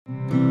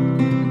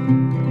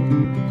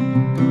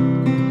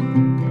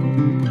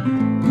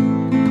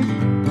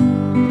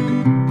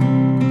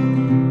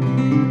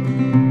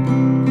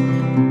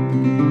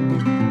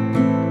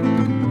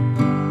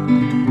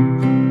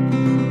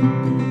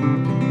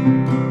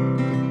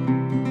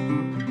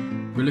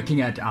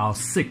looking at our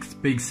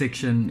sixth big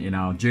section in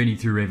our journey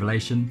through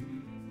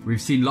Revelation. We've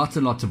seen lots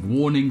and lots of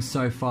warnings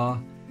so far,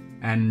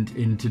 and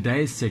in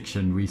today's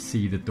section we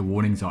see that the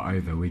warnings are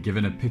over. We're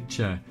given a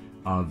picture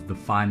of the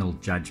final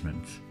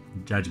judgment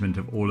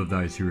of all of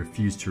those who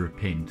refuse to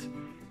repent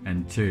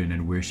and turn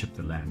and worship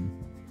the Lamb.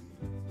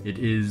 It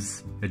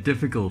is a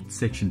difficult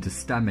section to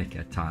stomach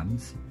at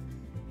times,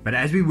 but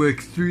as we work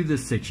through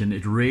this section,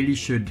 it really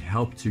should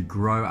help to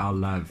grow our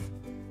love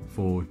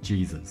for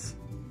Jesus.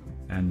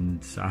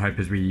 And I hope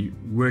as we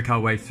work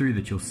our way through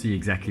that you'll see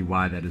exactly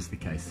why that is the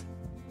case.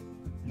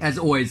 As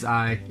always,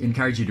 I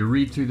encourage you to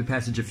read through the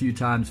passage a few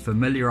times,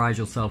 familiarize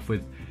yourself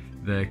with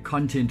the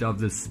content of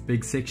this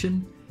big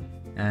section,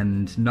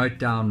 and note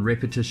down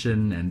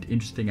repetition and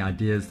interesting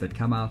ideas that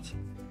come out.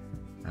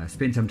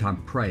 Spend some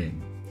time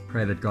praying.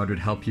 Pray that God would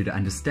help you to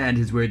understand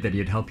His Word, that He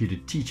would help you to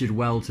teach it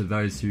well to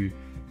those who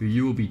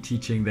you will be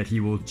teaching, that He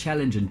will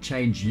challenge and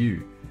change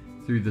you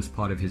through this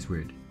part of His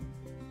Word.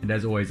 And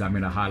as always, I'm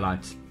going to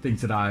highlight things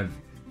that I've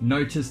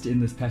noticed in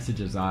this passage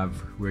as I've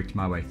worked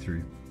my way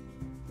through.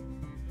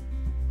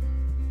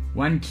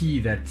 One key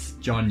that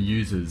John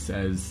uses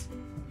as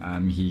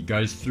he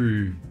goes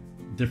through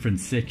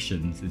different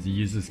sections is he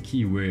uses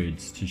key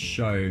words to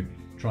show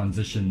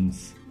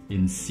transitions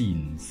in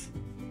scenes.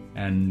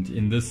 And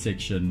in this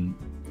section,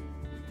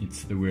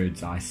 it's the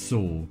words "I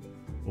saw"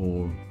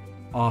 or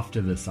 "after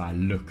this I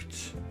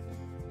looked."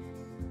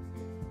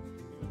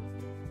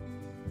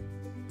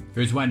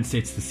 Verse 1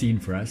 sets the scene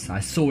for us. "I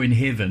saw in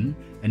heaven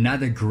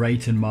another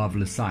great and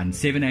marvelous sign,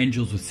 7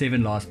 angels with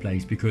 7 last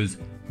plagues, because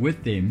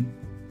with them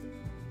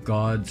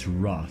God's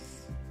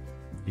wrath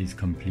is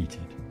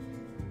completed."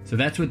 So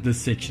that's what this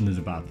section is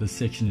about. This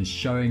section is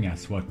showing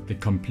us what the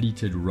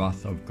completed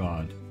wrath of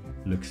God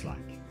looks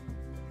like.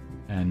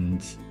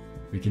 And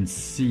we can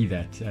see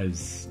that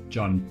as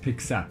John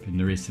picks up in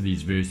the rest of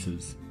these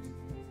verses.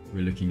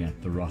 We're looking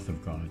at the wrath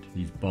of God,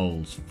 these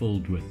bowls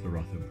filled with the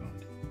wrath of God.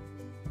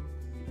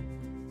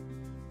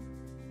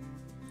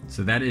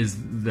 So that is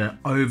the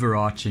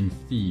overarching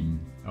theme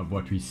of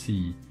what we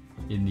see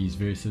in these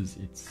verses.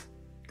 It's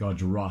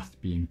God's wrath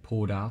being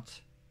poured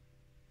out.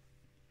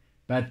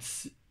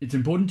 But it's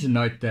important to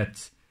note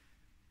that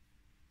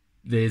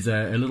there's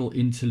a little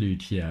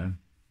interlude here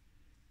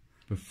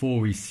before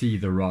we see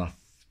the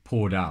wrath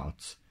poured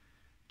out.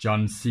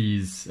 John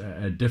sees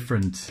a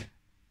different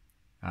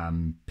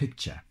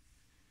picture.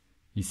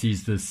 He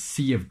sees this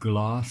sea of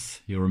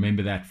glass. You'll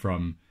remember that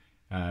from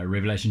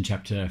Revelation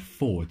chapter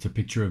 4. It's a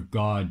picture of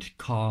God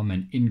calm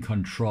and in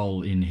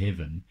control in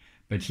heaven.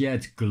 But here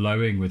it's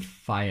glowing with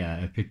fire.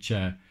 A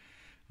picture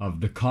of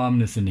the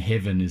calmness in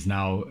heaven is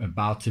now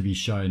about to be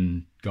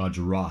shown God's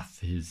wrath,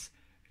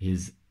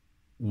 his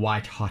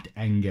white hot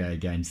anger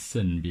against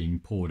sin being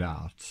poured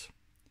out.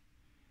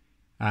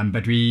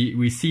 But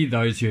we see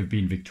those who have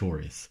been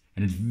victorious.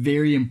 And it's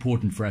very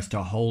important for us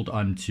to hold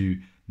on to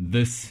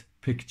this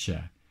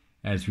picture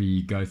as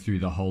we go through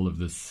the whole of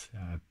this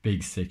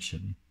big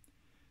section.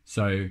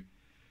 So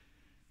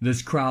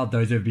this crowd,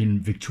 those who have been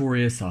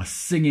victorious, are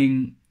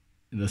singing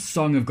the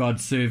song of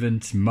God's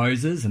servant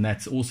Moses, and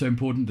that's also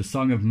important, the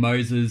song of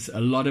Moses.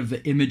 A lot of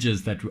the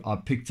images that are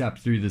picked up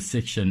through this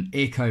section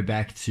echo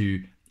back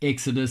to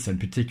Exodus, and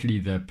particularly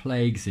the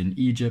plagues in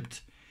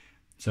Egypt.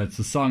 So it's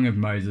the song of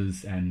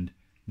Moses and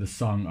the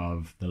song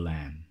of the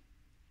Lamb.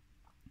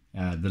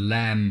 The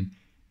Lamb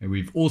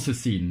we've also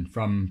seen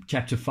from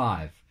chapter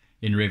 5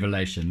 in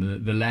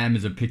Revelation. The Lamb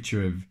is a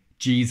picture of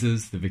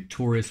Jesus, the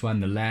victorious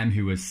one, the Lamb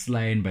who was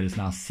slain but is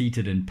now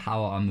seated in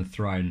power on the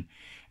throne.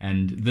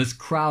 And this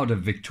crowd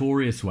of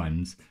victorious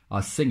ones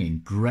are singing,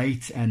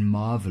 "Great and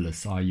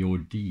marvelous are your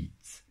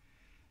deeds."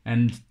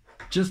 And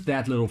just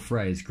that little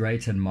phrase,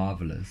 "great and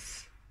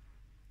marvelous,"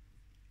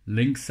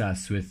 links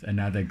us with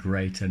another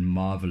great and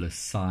marvelous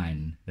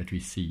sign that we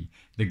see.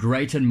 The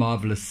great and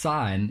marvelous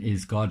sign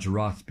is God's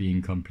wrath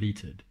being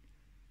completed.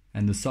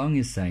 And the song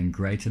is saying,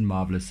 "Great and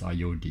marvelous are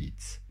your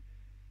deeds."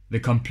 The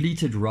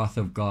completed wrath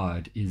of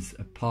God is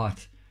a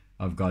part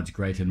of God's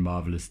great and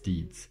marvelous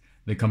deeds.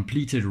 The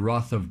completed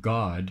wrath of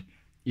God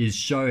is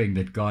showing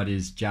that God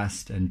is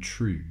just and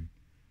true.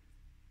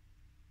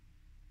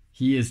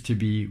 He is to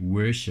be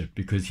worshipped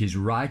because His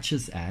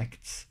righteous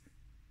acts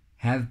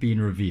have been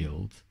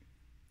revealed,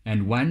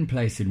 and one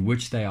place in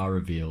which they are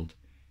revealed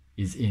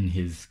is in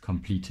His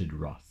completed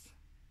wrath.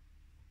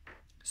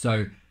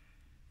 So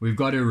we've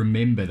got to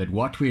remember that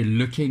what we're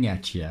looking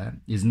at here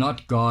is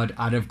not God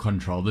out of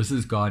control. This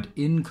is God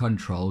in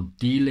control,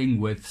 dealing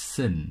with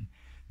sin.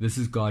 This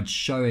is God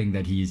showing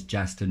that He is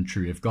just and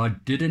true. If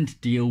God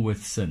didn't deal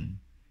with sin,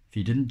 if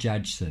He didn't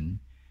judge sin,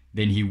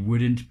 then He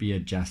wouldn't be a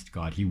just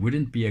God. He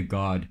wouldn't be a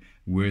God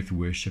worth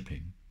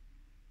worshipping.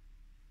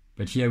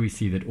 But here we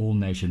see that all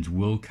nations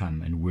will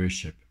come and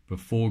worship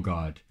before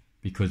God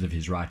because of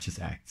His righteous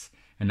acts.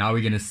 And now we're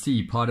going to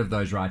see part of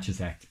those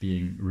righteous acts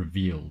being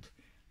revealed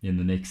in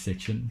the next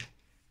section.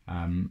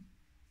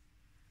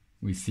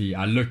 We see,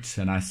 "I looked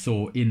and I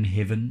saw in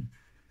heaven."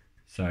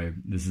 So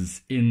this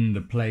is in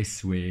the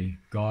place where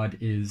God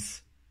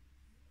is.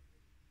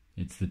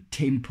 It's the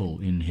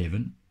temple in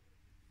heaven.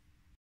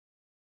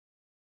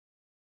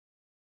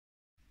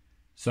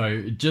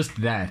 So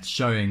just that,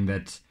 showing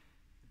that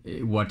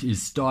what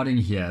is starting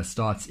here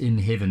starts in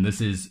heaven. This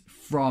is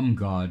from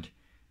God.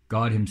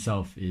 God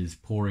himself is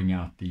pouring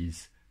out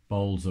these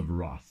bowls of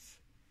wrath.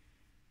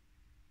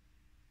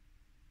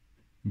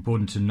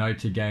 Important to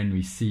note again,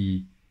 we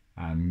see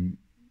 7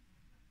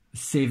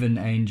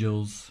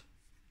 angels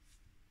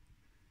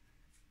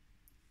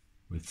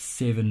with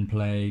 7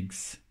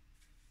 plagues,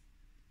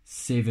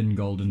 7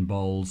 golden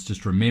bowls.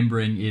 Just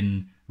remembering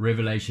in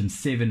Revelation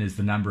 7 is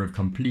the number of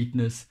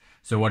completeness.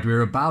 So what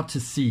we're about to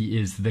see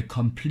is the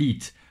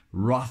complete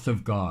wrath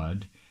of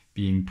God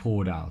being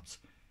poured out.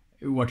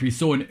 What we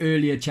saw in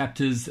earlier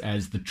chapters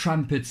as the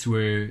trumpets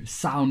were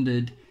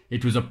sounded,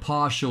 it was a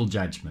partial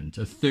judgment,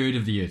 a third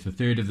of the earth, a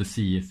third of the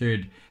sea, a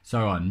third,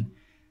 so on.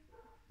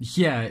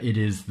 Here it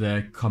is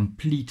the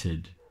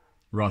completed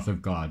wrath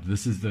of God.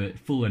 This is the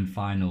full and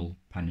final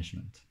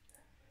punishment.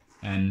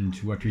 And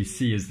what we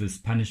see is this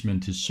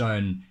punishment is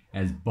shown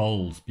as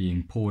bowls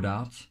being poured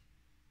out.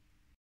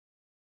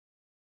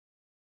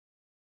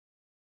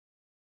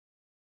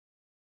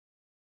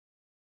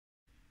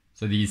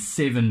 So these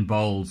 7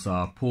 bowls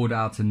are poured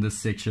out in this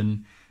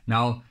section.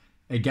 Now,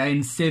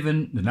 again,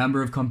 7, the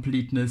number of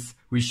completeness.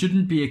 We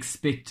shouldn't be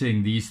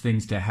expecting these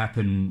things to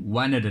happen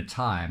one at a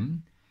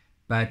time,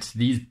 but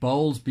these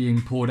bowls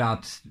being poured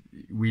out,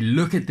 we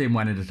look at them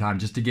one at a time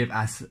just to give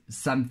us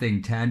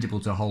something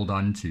tangible to hold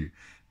on to.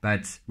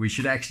 But we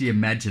should actually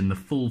imagine the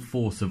full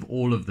force of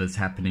all of this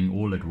happening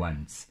all at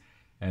once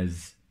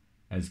as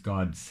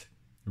God's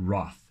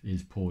wrath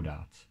is poured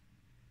out.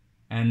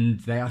 And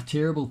they are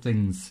terrible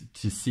things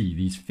to see,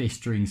 these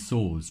festering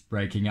sores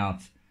breaking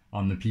out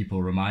on the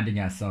people, reminding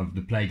us of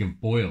the plague of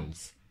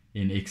boils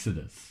in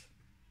Exodus.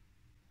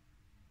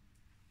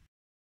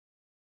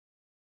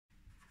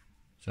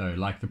 So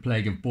like the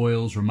plague of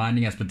boils,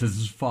 reminding us, but this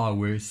is far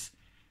worse.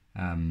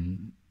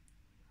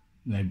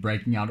 They're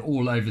breaking out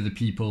all over the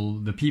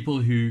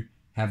people who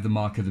have the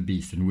mark of the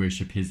beast and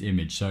worship his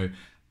image. So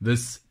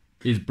this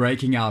is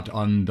breaking out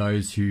on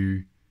those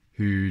who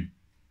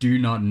do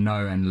not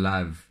know and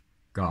love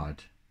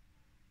God.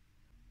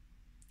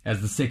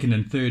 As the second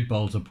and third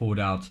bowls are poured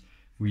out,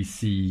 we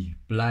see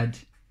blood,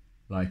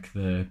 like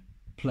the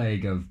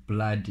plague of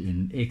blood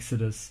in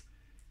Exodus,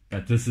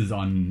 but this is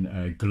on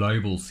a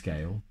global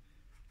scale.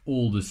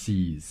 All the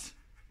seas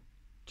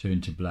turn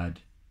to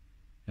blood,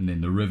 and then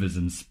the rivers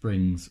and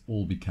springs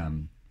all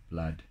become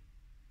blood.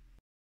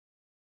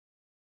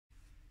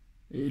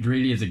 It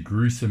really is a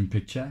gruesome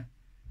picture.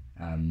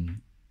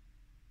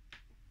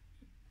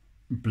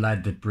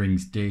 Blood that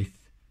brings death,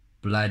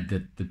 blood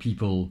that the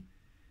people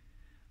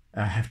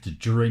have to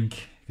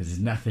drink because there's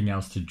nothing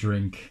else to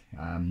drink.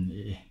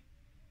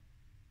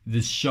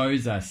 This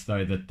shows us,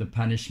 though, that the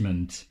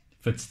punishment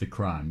fits the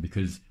crime,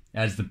 because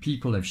as the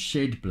people have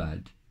shed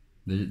blood,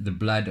 the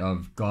blood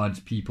of God's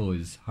people,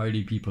 his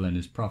holy people and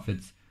his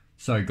prophets,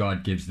 so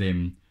God gives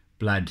them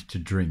blood to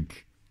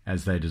drink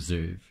as they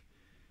deserve.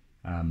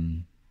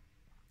 And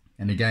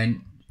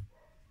again,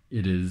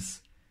 it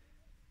is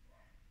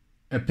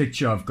a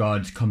picture of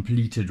God's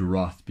completed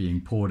wrath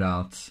being poured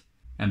out,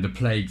 and the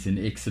plagues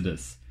in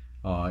Exodus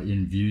are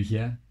in view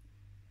here.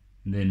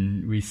 And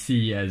then we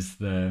see as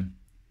the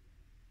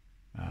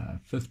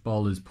 5th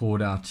bowl is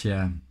poured out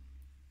here,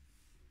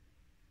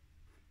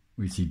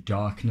 we see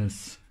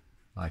darkness,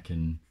 like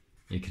in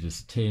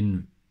Exodus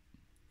 10,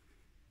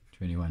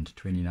 21 to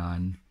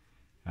 29.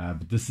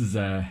 But this is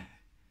a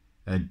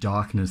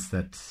darkness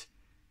that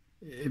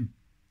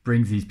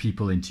brings these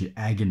people into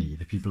agony.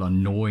 The people are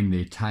gnawing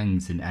their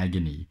tongues in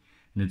agony.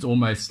 And it's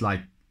almost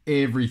like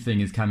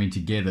everything is coming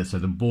together. So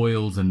the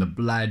boils and the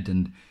blood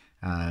and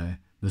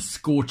the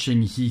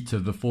scorching heat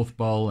of the 4th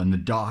bowl and the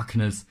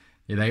darkness,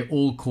 they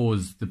all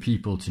cause the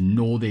people to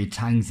gnaw their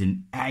tongues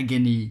in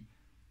agony.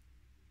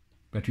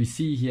 But we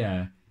see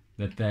here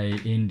that they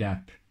end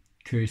up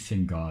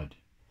cursing God.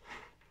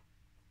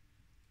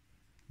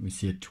 We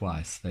see it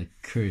twice. They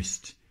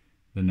cursed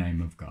the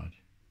name of God.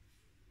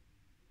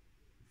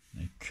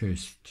 They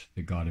cursed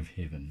the God of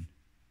heaven.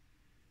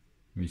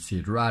 We see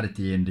it right at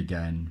the end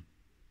again.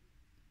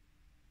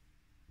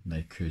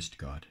 They cursed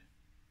God.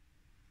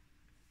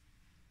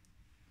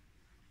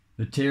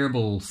 The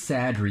terrible,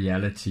 sad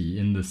reality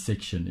in this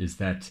section is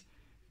that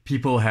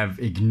people have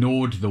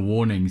ignored the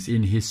warnings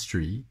in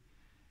history,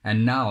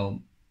 and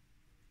now,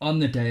 on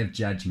the day of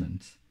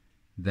judgment,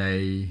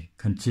 they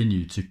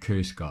continue to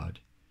curse God.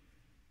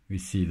 We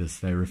see this.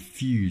 They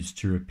refuse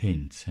to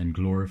repent and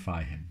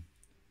glorify him.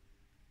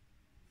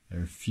 They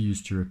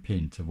refuse to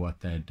repent of what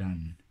they had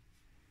done.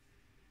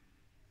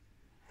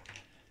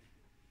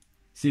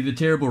 See, the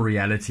terrible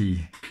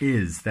reality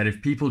is that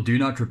if people do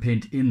not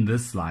repent in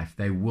this life,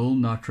 they will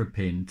not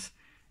repent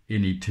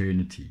in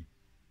eternity.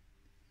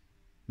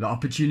 The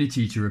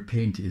opportunity to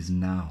repent is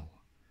now.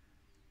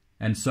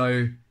 And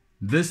so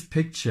this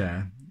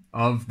picture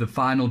of the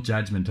final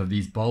judgment, of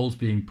these bowls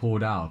being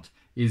poured out,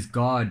 is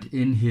God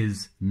in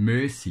his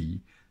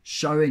mercy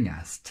showing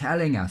us,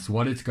 telling us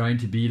what it's going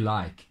to be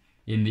like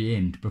in the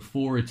end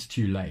before it's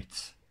too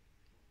late.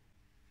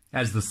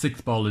 As the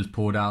 6th bowl is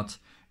poured out,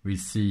 We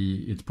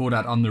see it's poured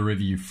out on the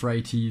river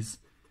Euphrates.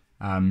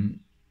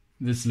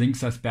 This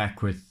links us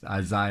back with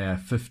Isaiah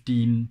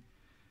 15,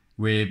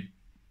 where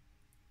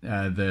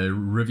the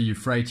river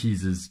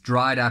Euphrates is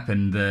dried up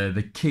and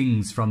the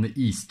kings from the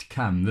east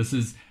come. This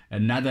is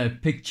another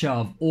picture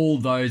of all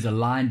those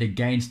aligned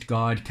against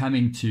God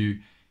coming to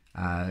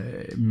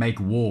make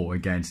war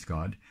against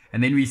God.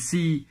 And then we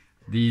see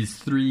these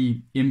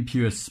three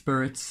impure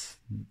spirits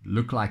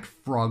look like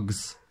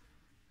frogs.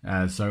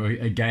 So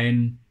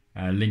again,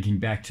 linking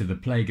back to the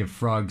plague of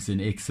frogs in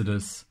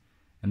Exodus.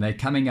 And they're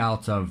coming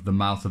out of the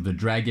mouth of the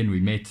dragon.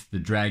 We met the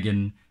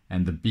dragon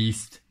and the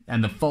beast.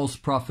 And the false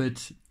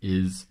prophet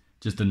is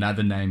just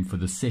another name for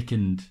the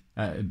second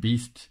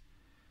beast.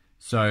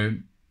 So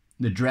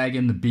the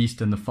dragon, the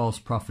beast, and the false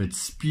prophet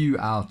spew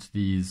out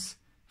these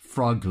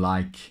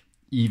frog-like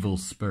evil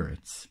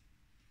spirits.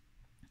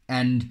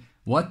 And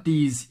what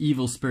these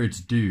evil spirits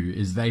do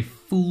is they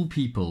fool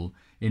people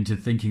into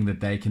thinking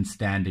that they can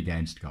stand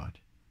against God.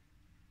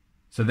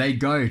 So they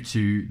go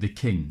to the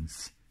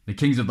kings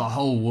of the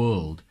whole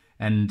world,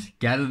 and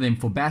gather them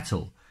for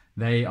battle.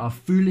 They are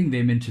fooling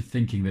them into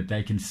thinking that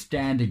they can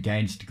stand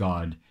against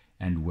God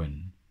and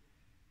win.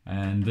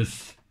 And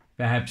this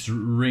perhaps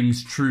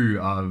rings true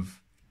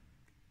of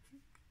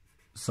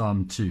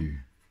Psalm 2,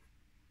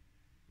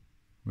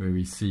 where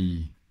we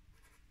see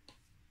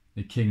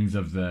the kings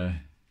of the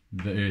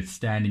earth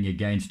standing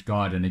against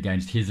God and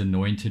against his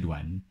anointed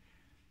one.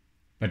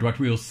 But what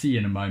we'll see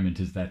in a moment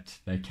is that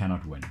they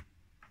cannot win.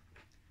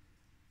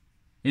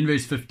 In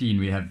verse 15,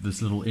 we have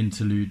this little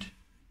interlude.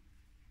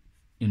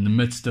 In the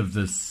midst of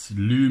this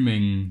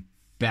looming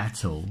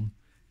battle,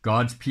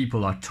 God's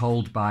people are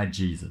told by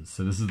Jesus.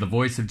 So this is the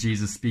voice of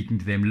Jesus speaking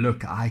to them.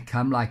 Look, I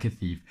come like a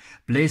thief.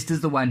 Blessed is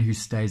the one who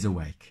stays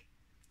awake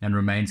and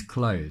remains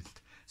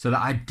clothed. So the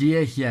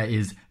idea here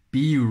is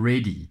be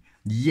ready.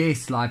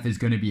 Yes, life is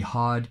going to be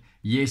hard.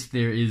 Yes,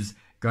 there is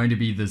going to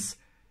be this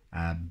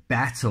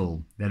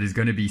battle that is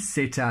going to be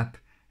set up,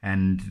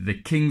 and the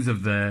kings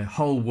of the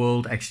whole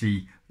world,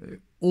 actually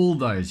all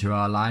those who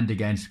are aligned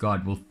against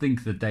God, will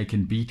think that they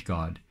can beat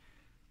God.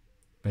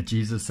 But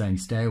Jesus is saying,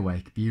 stay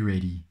awake, be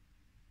ready,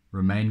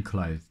 remain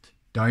clothed.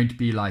 Don't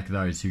be like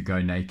those who go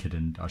naked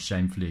and are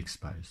shamefully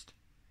exposed.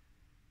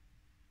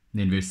 And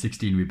then verse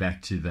 16, we're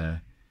back to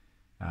the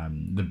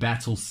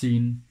battle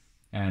scene,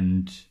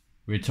 and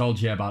we're told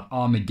here about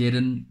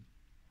Armageddon.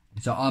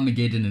 So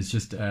Armageddon is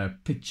just a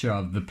picture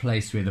of the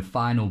place where the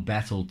final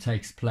battle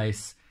takes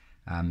place.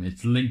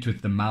 It's linked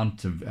with the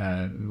Mount of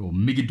or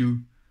Megiddo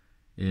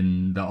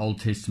in the Old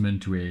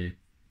Testament,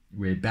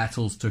 where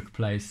battles took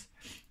place.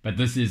 But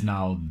this is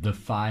now the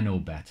final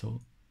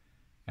battle.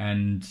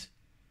 And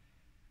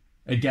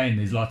again,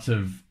 there's lots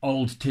of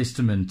Old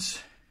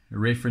Testament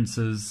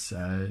references.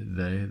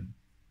 The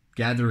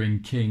gathering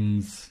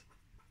kings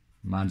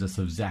reminds us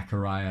of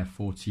Zechariah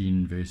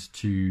 14 verse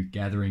 2,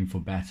 gathering for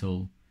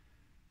battle.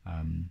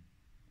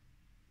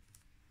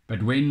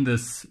 But when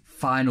this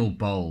final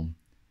bowl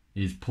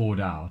is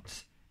poured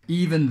out,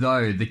 even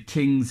though the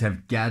kings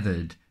have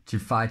gathered to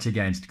fight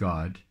against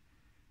God,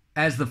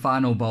 as the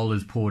final bowl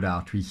is poured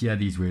out, we hear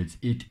these words,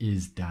 it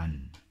is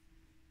done.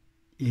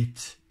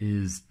 It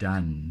is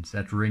done. Does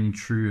that ring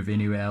true of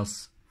anywhere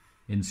else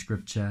in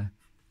Scripture?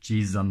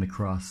 Jesus on the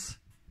cross.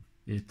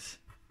 It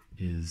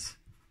is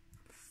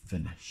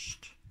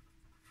finished.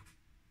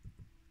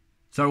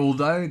 So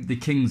although the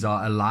kings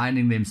are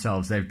aligning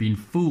themselves, they've been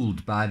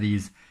fooled by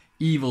these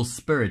evil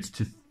spirits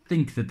to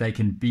think that they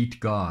can beat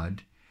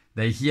God,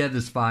 they hear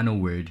this final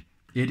word,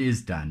 it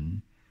is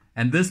done.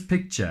 And this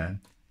picture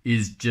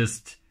is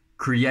just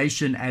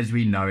creation as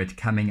we know it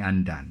coming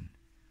undone.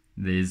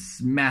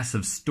 There's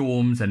massive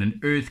storms and an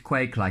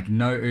earthquake like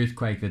no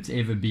earthquake that's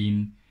ever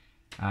been.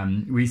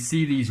 We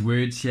see these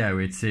words here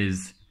where it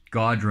says,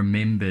 God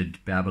remembered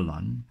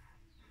Babylon.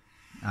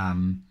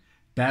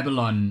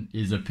 Babylon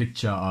is a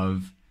picture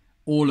of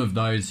all of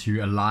those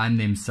who align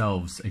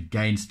themselves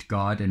against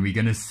God. And we're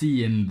going to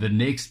see in the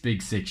next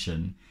big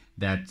section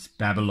that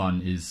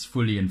Babylon is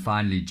fully and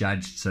finally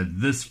judged. So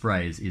this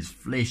phrase is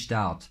fleshed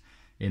out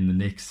in the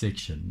next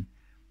section.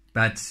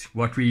 But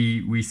what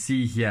we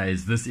see here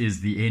is this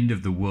is the end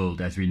of the world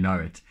as we know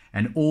it.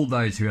 And all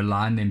those who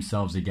align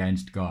themselves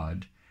against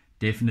God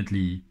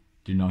definitely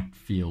do not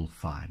feel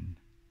fine.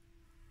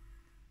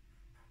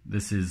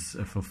 This is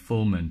a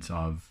fulfillment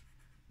of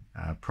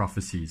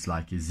prophecies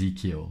like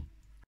Ezekiel.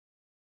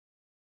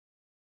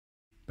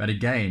 But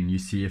again, you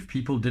see, if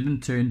people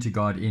didn't turn to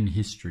God in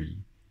history,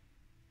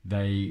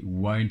 they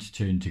won't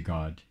turn to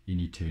God in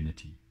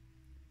eternity.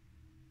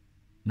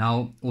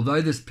 Now,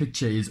 although this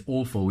picture is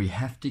awful, we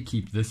have to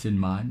keep this in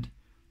mind.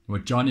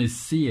 What John is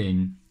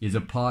seeing is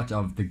a part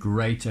of the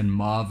great and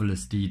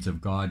marvelous deeds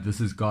of God.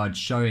 This is God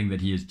showing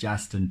that he is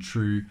just and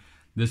true.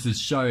 This is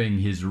showing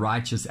his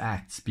righteous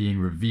acts being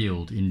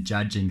revealed in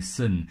judging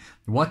sin.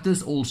 What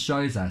this all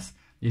shows us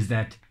is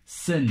that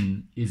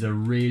sin is a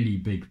really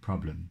big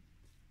problem.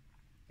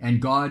 And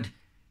God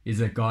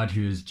is a God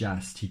who is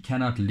just. He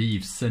cannot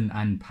leave sin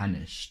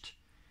unpunished.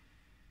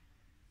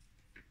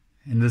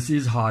 And this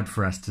is hard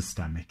for us to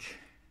stomach.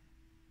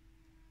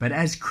 But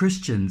as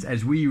Christians,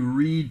 as we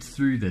read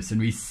through this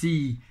and we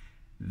see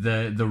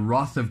the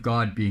wrath of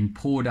God being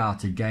poured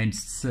out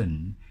against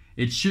sin,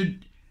 it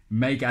should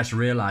make us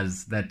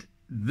realize that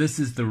this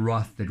is the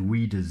wrath that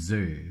we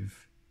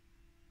deserve.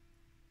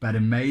 But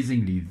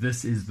amazingly,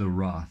 this is the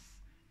wrath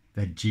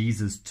that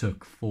Jesus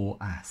took for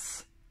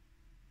us.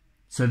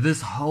 So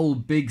this whole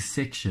big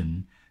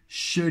section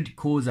should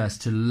cause us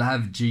to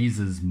love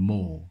Jesus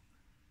more,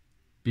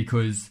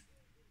 because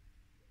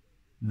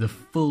the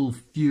full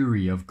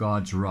fury of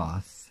God's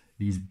wrath,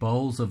 these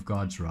bowls of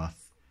God's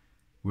wrath,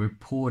 were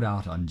poured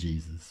out on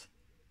Jesus.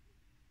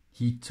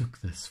 He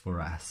took this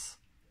for us.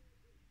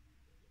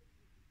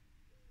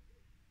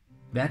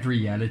 That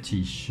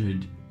reality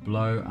should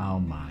blow our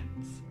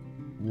minds.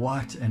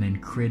 What an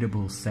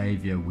incredible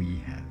Savior we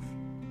have.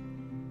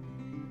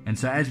 And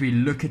so as we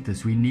look at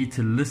this, we need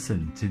to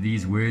listen to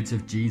these words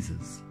of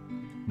Jesus,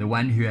 the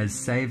one who has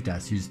saved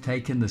us, who's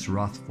taken this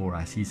wrath for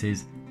us. He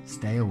says,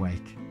 stay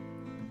awake,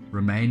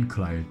 remain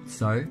clothed,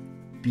 so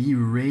be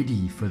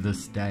ready for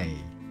this day.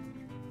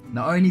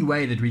 The only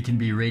way that we can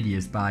be ready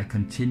is by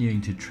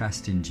continuing to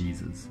trust in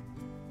Jesus.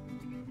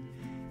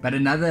 But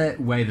another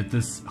way that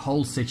this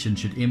whole section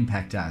should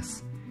impact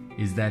us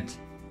is that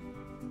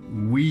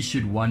we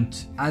should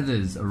want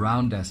others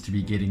around us to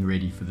be getting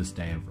ready for this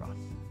day of wrath.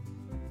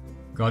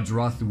 God's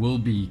wrath will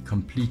be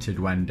completed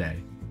one day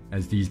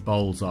as these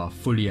bowls are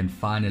fully and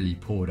finally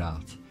poured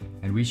out,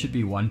 and we should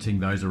be wanting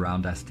those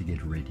around us to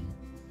get ready.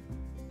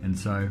 And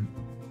so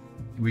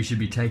we should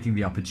be taking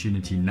the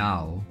opportunity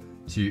now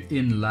to,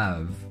 in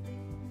love,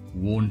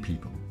 warn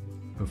people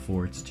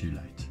before it's too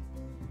late.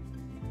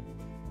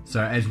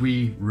 So as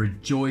we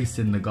rejoice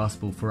in the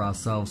gospel for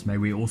ourselves, may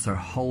we also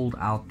hold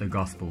out the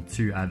gospel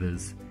to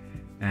others.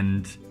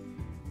 And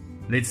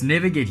let's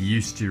never get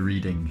used to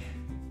reading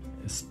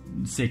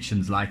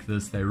sections like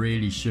this. They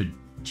really should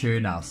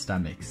churn our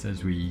stomachs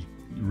as we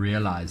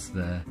realize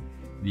the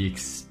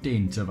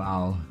extent of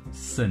our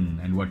sin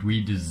and what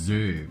we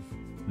deserve,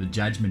 the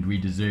judgment we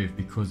deserve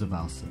because of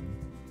our sin.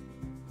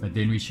 But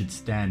then we should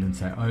stand and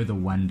say, oh, the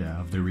wonder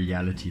of the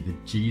reality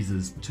that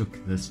Jesus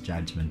took this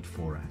judgment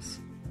for us.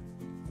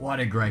 What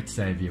a great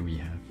Savior we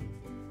have.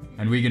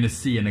 And we're going to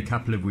see in a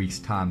couple of weeks'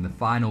 time the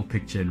final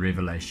picture in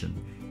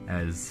Revelation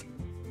as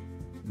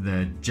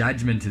the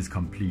judgment is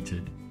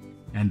completed,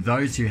 and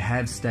those who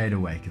have stayed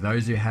awake,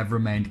 those who have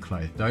remained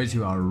clothed, those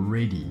who are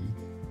ready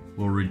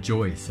will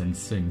rejoice and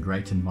sing,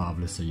 great and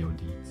marvelous are your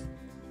deeds,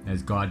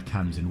 as God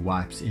comes and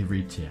wipes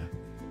every tear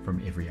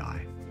from every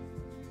eye.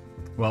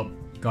 Well,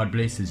 God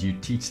bless as you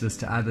teach this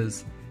to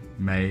others.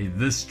 May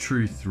this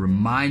truth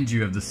remind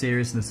you of the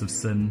seriousness of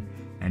sin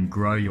and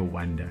grow your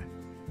wonder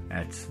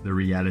at the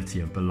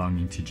reality of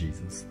belonging to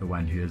Jesus, the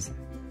one who has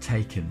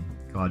taken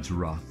God's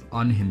wrath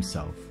on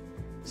himself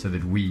so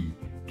that we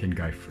can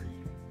go free.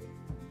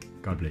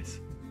 God bless.